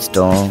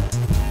அனுபவிச்சிட்டோம்.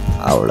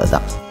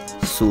 அவ்வளோதான்,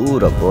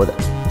 சூற போதை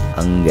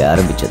அங்கே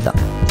ஆரம்பிச்சது தான்.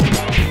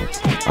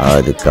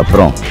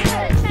 அதுக்கப்புறம்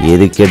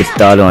எதுக்கு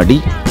எடுத்தாலும் அடி,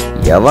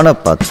 எவனை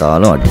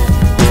பார்த்தாலும் அடி.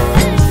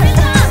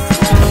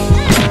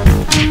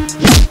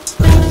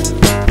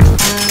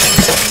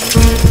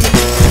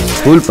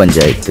 School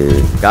panchayat,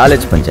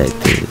 college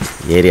panchayat,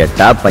 area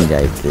top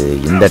panchayat,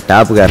 இந்த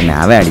டாப்புக்காரனை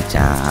அவன்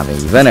அடித்தான், அவன்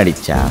இவன்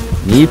அடித்தான்,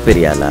 நீ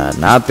பெரியாளா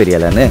நான்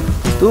பெரியாளான்னு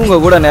தூங்க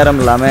கூட நேரம்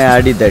இல்லாமல்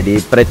அடித்தடி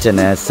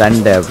பிரச்சனை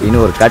சண்டை அப்படின்னு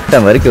ஒரு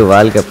கட்டம் வரைக்கும்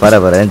வாழ்க்கை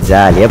பரபர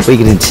ஜாலியாக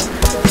போய்க்கிருந்துச்சு.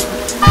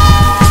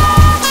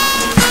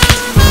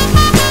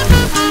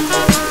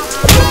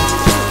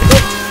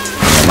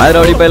 மாதிரி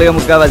ரவுடி பயிலுக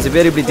முக்கால்வாசி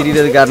பேர் இப்படி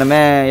திரிகிறது காரணமே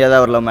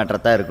ஏதாவது ஒரு லவ்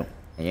மேட்டர் தான் இருக்கும்.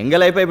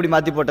 எங்கள் லைஃப்பை இப்படி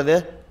மாற்றி போட்டது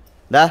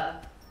தா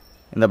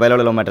இந்த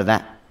பயிலோட லவ் மேட்டர்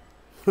தான்.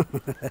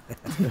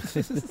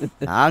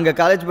 நாங்கள்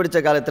காலேஜ் படித்த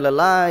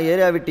காலத்துலலாம்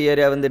ஏரியா விட்டு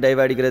ஏரியா வந்து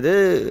டைவ் அடிக்கிறது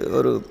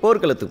ஒரு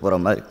போர்க்களத்துக்கு போகிற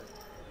மாதிரி.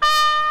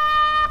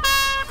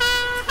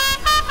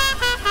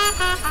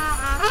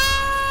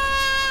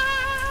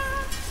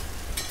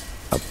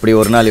 அப்படி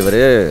ஒரு நாள்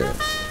இவர்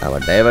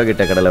அவள் டைவா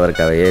கிட்ட கடலை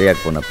வரைக்கும் அவள்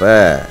ஏரியாவுக்கு போனப்ப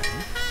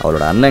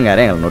அவளோட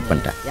அண்ணங்காரன் எங்களை நோட்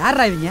பண்ணிட்டேன்.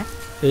 யாரா இவங்க?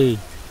 ஏய்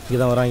இங்கே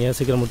தான் வராங்க,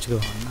 சீக்கிரம் முடிச்சுக்கோ.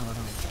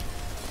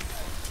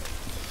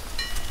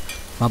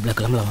 மாப்பிள்ள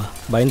கிளம்பலாமா?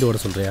 பயந்து ஓட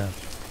சொல்கிறியா?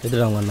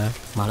 எதிர அவங்க அண்ணன்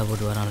மாலை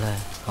போட்டு வரான்ல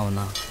அவன்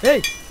தான்.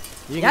 ஏய்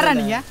யாரா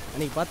நீங்க?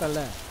 அன்னைக்கு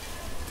பார்த்தல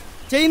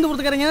செய்து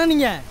கொடுத்துக்கறீங்க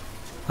நீங்க.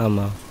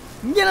 ஆமாம்.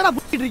 இங்கே என்னடா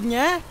போயிட்டு இருக்கீங்க?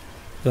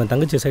 இவன்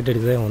தங்கச்சி சைட்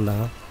அடிக்கதே அவன்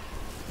தான்.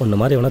 உன்ன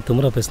மாதிரி எவனா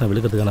திமுறா பேசினா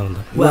விழுக்கிறதுக்கான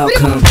வந்தான்.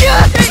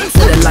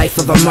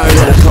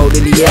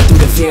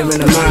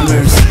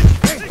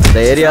 இந்த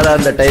ஏரியாவில்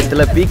அந்த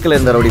டயத்தில் பீக்கில்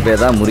இருந்த ரவுடி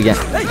பேர் தான்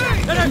முருகன்.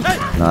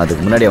 நான்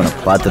அதுக்கு முன்னாடி அவனை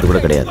பார்த்தது கூட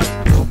கிடையாது.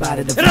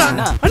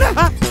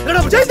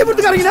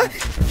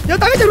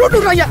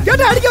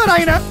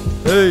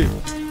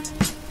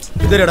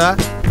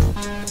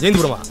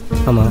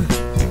 ஆமாம்.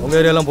 உங்கள்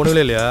ஏரியாலாம்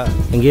பொண்ணுங்களே இல்லையா?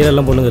 எங்கள்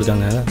ஏரியாலாம் பொண்ணுங்க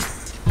இருக்காங்க,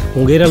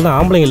 உங்கள் ஏரியாவில் தான்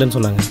ஆம்பளைங்க இல்லைன்னு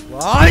சொன்னாங்க.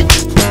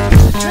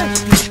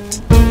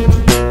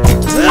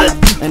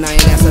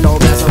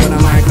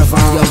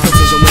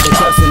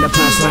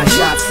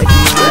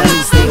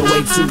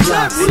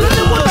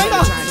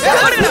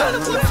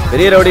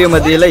 பெரிய ரவுடிய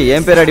மத்தியில்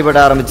என் பேர் அடிபட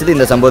ஆரம்பிச்சது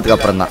இந்த சம்பவத்துக்கு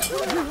அப்புறம் தான்.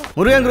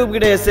 முருகன் குரூப்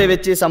கிட்ட எஸ்ஏ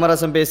வச்சு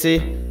சமரசம் பேசி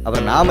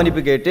அப்புறம் நான்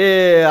மன்னிப்பு கேட்டு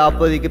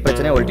அப்போதைக்கு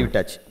பிரச்சனையை ஒழட்டி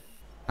விட்டாச்சு.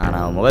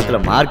 ஆனால்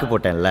முகத்தில் மார்க்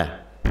போட்டேன்ல,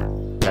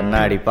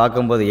 கண்ணாடி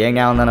பார்க்கும்போது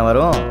ஏங்க அவன் தானே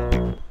வரும்.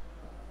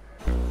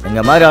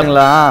 எங்கள் மாதிரி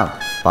ஆளுங்களாம்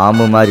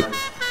பாம்பு மாதிரி.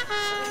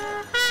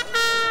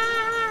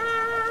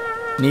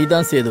 நீ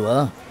தான் சேதுவா?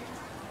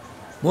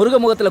 முருக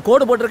முகத்தில்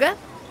கோடு போட்டிருக்க,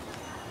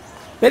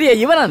 பெரிய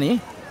இவனா நீ?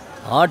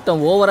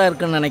 ஆட்டம் ஓவரா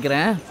இருக்குன்னு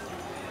நினைக்கிறேன்.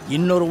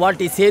 இன்னொரு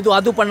வாட்டி சேது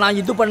அது பண்ணா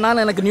இது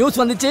பண்ணான்னு எனக்கு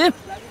நியூஸ் வந்துச்சு,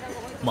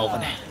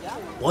 மவனே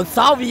ஒரு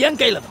சாவு என்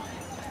கையில தான்.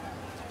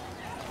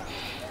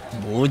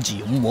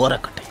 மோஜியும்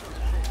மோரக்கட்டை.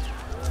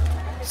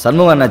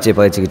 சண்முக அண்ணாச்சியை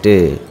பகிச்சுக்கிட்டு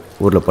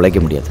ஊரில் பிழைக்க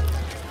முடியாது,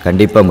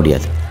 கண்டிப்பாக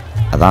முடியாது.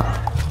 அதான்.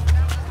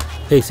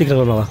 ஏய்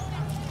சீக்கிரம் வரலாம்.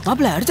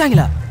 மாப்பிள்ள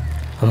அடிச்சாங்களா?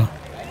 ஆமாம்.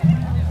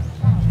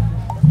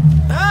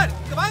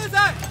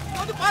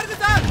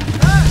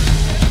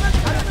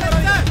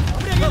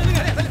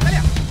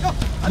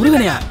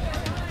 முருகனையா?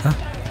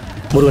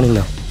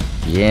 முருகனுங்களா?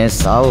 ஏன்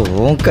சாவு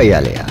உன்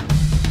கையாலையா?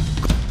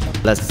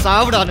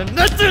 சாவுடா,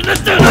 நட்டு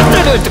நட்டு நட்டு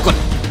வச்சுக்கோ.